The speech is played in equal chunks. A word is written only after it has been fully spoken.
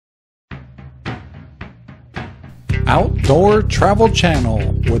Outdoor Travel Channel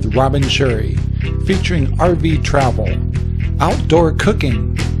with Robin Shuri, featuring RV travel, outdoor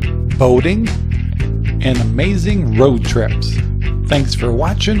cooking, boating, and amazing road trips. Thanks for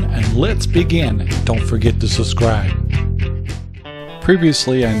watching, and let's begin. Don't forget to subscribe.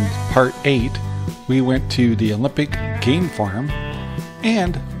 Previously in part 8, we went to the Olympic Game Farm,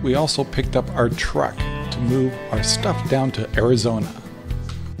 and we also picked up our truck to move our stuff down to Arizona.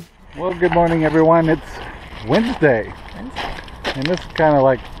 Well, good morning everyone. It's Wednesday. And this is kind of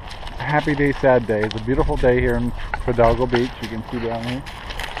like happy day, sad day. It's a beautiful day here in Fidalgo Beach. You can see down here.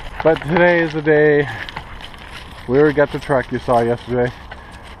 But today is the day we already got the truck you saw yesterday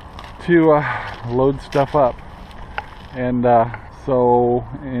to load stuff up. And so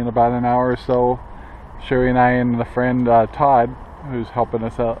in about an hour or so, Sherry and I and the friend Todd, who's helping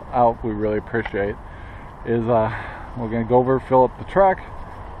us out, we really appreciate, is we're going to go over, fill up the truck.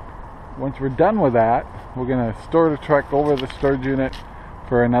 Once we're done with that, we're going to store the truck over the storage unit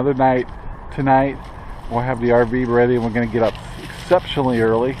for another night. Tonight we'll have the RV ready, and we're going to get up exceptionally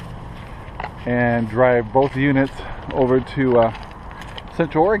early and drive both units over to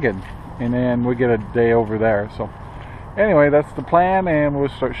Central Oregon, and then we'll get a day over there. So anyway, that's the plan, and we'll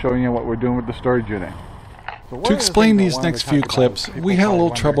start showing you what we're doing with the storage unit. So to explain these next few clips, we had a little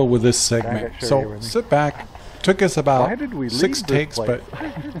trouble with this segment, so sit back. Took us about 6 takes, but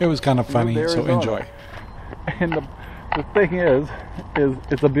it was kind of funny, so enjoy. And the thing is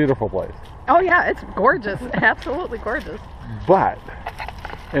it's a beautiful place. Oh yeah, it's gorgeous. Absolutely gorgeous. But,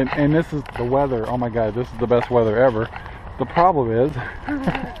 and this is the weather. Oh my God, this is the best weather ever. The problem is,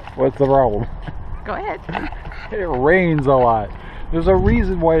 what's the problem? Go ahead. It rains a lot. There's a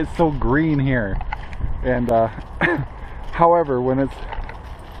reason why it's so green here. And however, when it's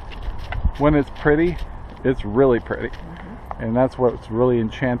pretty, it's really pretty. And that's what's really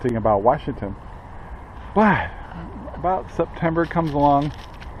enchanting about Washington. But about September comes along,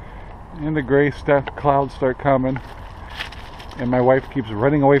 and the gray clouds start coming, and my wife keeps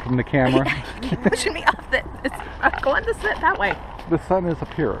running away from the camera. Keep pushing me off it. I'm going to sit that way. The sun is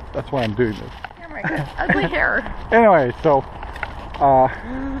up here. That's why I'm doing this. Camera, good. Ugly hair. Anyway, so I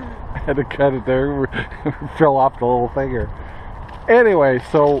had to cut it there. Fill off the little thing here. Anyway,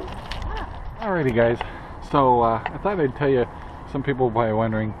 so alrighty guys. So I thought I'd tell you. Some people might be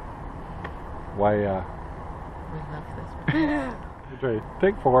wondering why. We love this. That's right.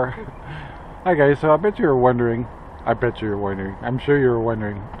 Take 4. Hi guys. So I bet you were wondering. I'm sure you were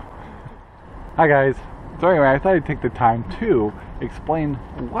wondering. Hi guys. So anyway, I thought I'd take the time to explain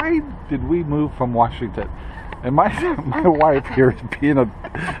why did we move from Washington. And my wife here is being a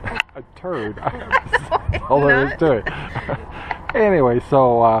turd. All there is to it. Anyway,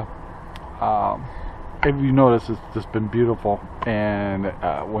 so if you notice, it's just been beautiful, and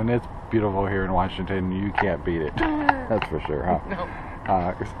when it's beautiful here in Washington, you can't beat it. That's for sure, huh? No.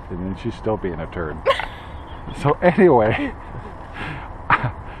 And then she's still being a turd. So anyway,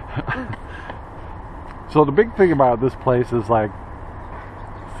 so the big thing about this place is like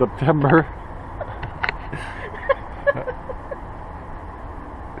September.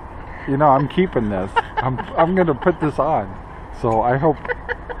 You know, I'm keeping this. I'm gonna put this on. So I hope,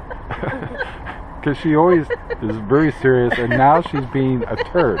 because she always is very serious, and now she's being a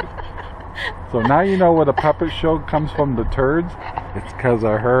turd. So now you know what a puppet show comes from the turds. It's because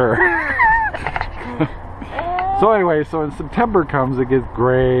of her. So anyway, so when September comes, it gets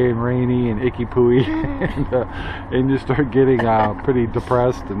gray and rainy and icky pooey, and you start getting pretty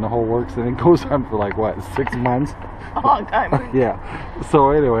depressed and the whole works, and it goes on for like what, 6 months? A long time. Yeah. So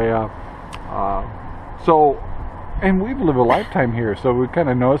anyway, and we've lived a lifetime here, so we kind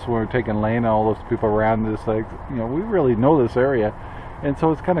of noticed when we were taking Lane and all those people around this, like, you know, we really know this area, and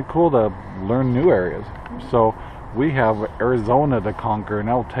so it's kind of cool to learn new areas. So we have Arizona to conquer, and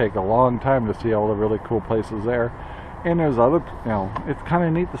that'll take a long time to see all the really cool places there. And there's other, you know, it's kind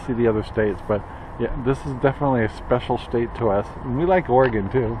of neat to see the other states, but yeah, this is definitely a special state to us. And we like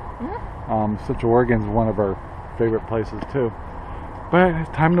Oregon too. Central Oregon is one of our favorite places too. But it's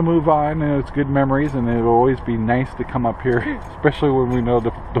time to move on, and it's good memories, and it'll always be nice to come up here, especially when we know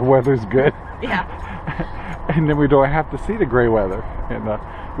the weather's good. Yeah. And then we don't have to see the gray weather. And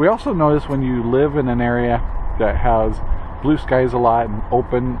we also notice when you live in an area that has blue skies a lot and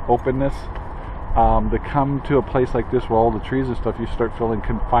openness, to come to a place like this where all the trees and stuff, you start feeling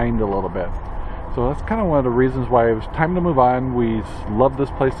confined a little bit. So that's kind of one of the reasons why it was time to move on. We love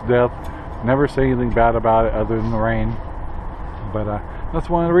this place to death. Never say anything bad about it other than the rain. But that's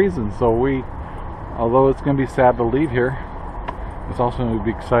one of the reasons. So although it's going to be sad to leave here, it's also going to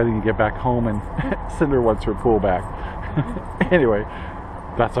be exciting to get back home, and Cinder wants her pool back. Anyway,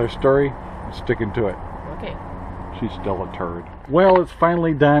 that's our story. I'm sticking to it. Okay. she's still a turd. Well, it's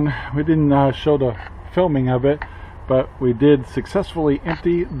finally done. We didn't show the filming of it, but we did successfully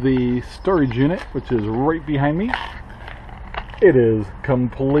empty the storage unit, which is right behind me. It is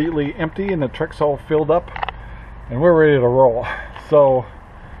completely empty and the truck's all filled up and we're ready to roll. So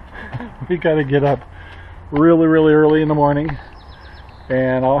we got to get up really early in the morning,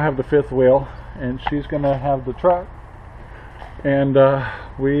 and I'll have the fifth wheel and she's gonna have the truck, and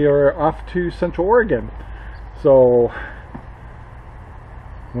we are off to Central Oregon. So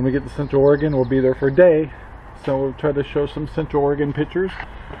when we get to Central Oregon, we'll be there for a day, so we'll try to show some Central Oregon pictures,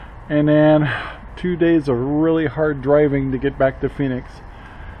 and then 2 days of really hard driving to get back to Phoenix.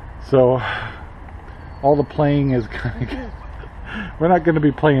 So all the playing is gonna we're not going to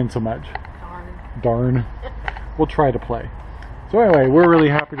be playing so much. Darn. We'll try to play. So anyway, we're really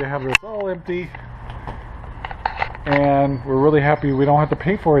happy to have this all empty, and we're really happy we don't have to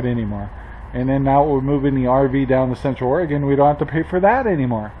pay for it anymore. And then now we're moving the RV down to Central Oregon, we don't have to pay for that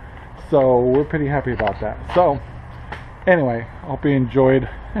anymore. So we're pretty happy about that. So anyway, I hope you enjoyed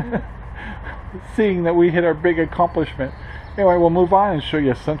seeing that we hit our big accomplishment. Anyway, we'll move on and show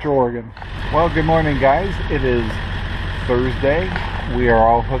you Central Oregon. Well, good morning guys. It is Thursday. We are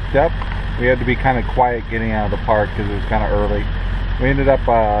all hooked up. We had to be kind of quiet getting out of the park because it was kind of early. We ended up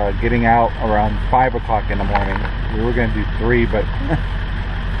getting out around 5 o'clock in the morning. We were going to do 3, but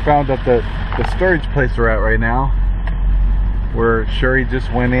found that the storage place we're at right now, where Sherry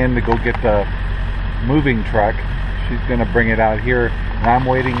just went in to go get the moving truck, she's going to bring it out here, and I'm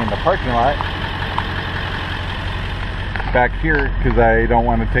waiting in the parking lot back here because I don't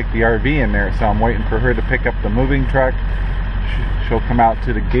want to take the RV in there, so I'm waiting for her to pick up the moving truck. She'll come out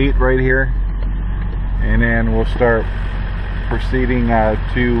to the gate right here, and then we'll start proceeding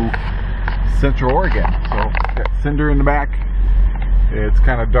to Central Oregon. So got Cinder in the back. It's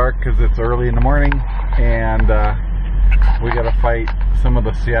kind of dark because it's early in the morning, and we got to fight some of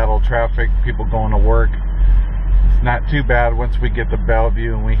the Seattle traffic, people going to work. It's not too bad once we get to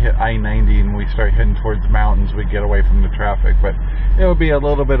Bellevue and we hit I-90 and we start heading towards the mountains, we get away from the traffic. But it'll be a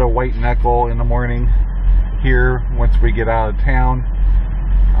little bit of white knuckle in the morning here. Once we get out of town,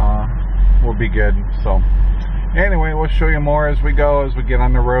 we'll be good. So anyway, we'll show you more as we go, as we get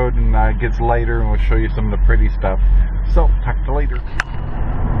on the road and it gets lighter, and we'll show you some of the pretty stuff. So talk to you later.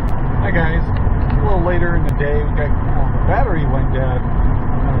 Hi guys, a little later in the day, we got the battery went dead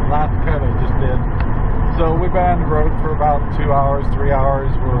on the last cut I just did. So we've been on the road for about 2 hours, 3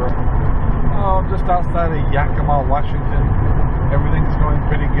 hours. We're just outside of Yakima, Washington. Everything's going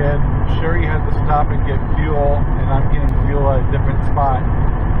pretty good. Sherry had to stop and get fuel, and I'm getting fuel at a different spot.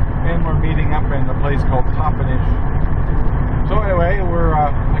 And we're meeting up in a place called Toppenish. So anyway, we're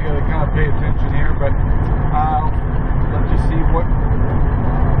I gotta kind of pay attention here, but let's just see what's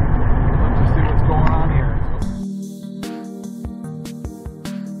going on here.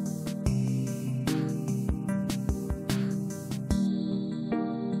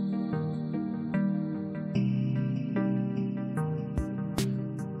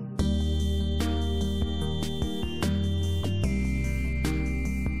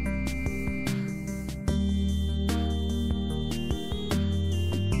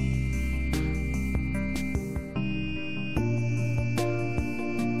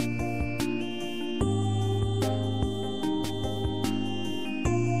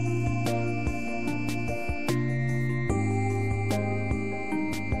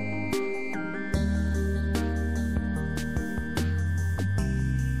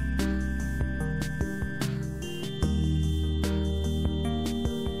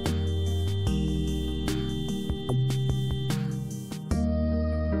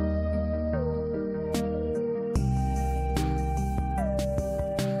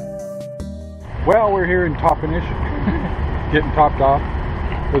 Well, we're here in Toppenish, getting topped off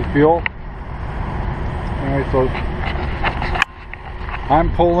with fuel. Anyway, so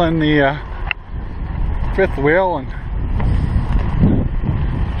I'm pulling the fifth wheel, and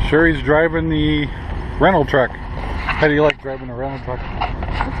Sherry's driving the rental truck. How do you like driving a rental truck?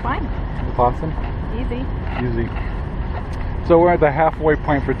 It's fine. It's awesome. Easy. Easy. So we're at the halfway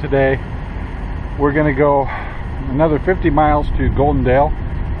point for today. We're going to go another 50 miles to Goldendale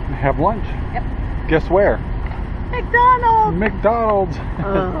and have lunch. Yep. Guess where? McDonald's. McDonald's.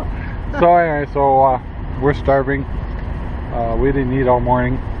 So anyway, so we're starving. We didn't eat all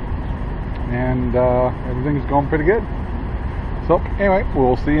morning, and everything's going pretty good. So anyway,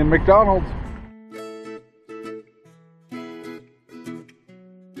 we'll see you in McDonald's.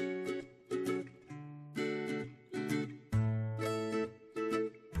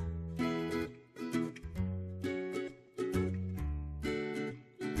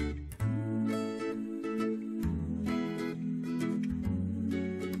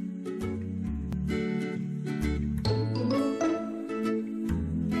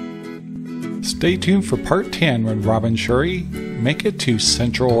 Stay tuned for part 10 when Rob and Shuri make it to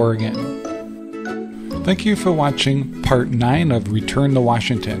Central Oregon. Thank you for watching part 9 of Return to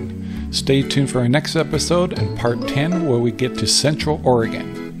Washington. Stay tuned for our next episode and part 10 where we get to Central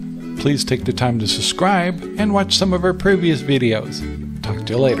Oregon. Please take the time to subscribe and watch some of our previous videos. Talk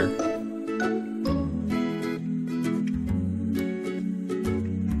to you later.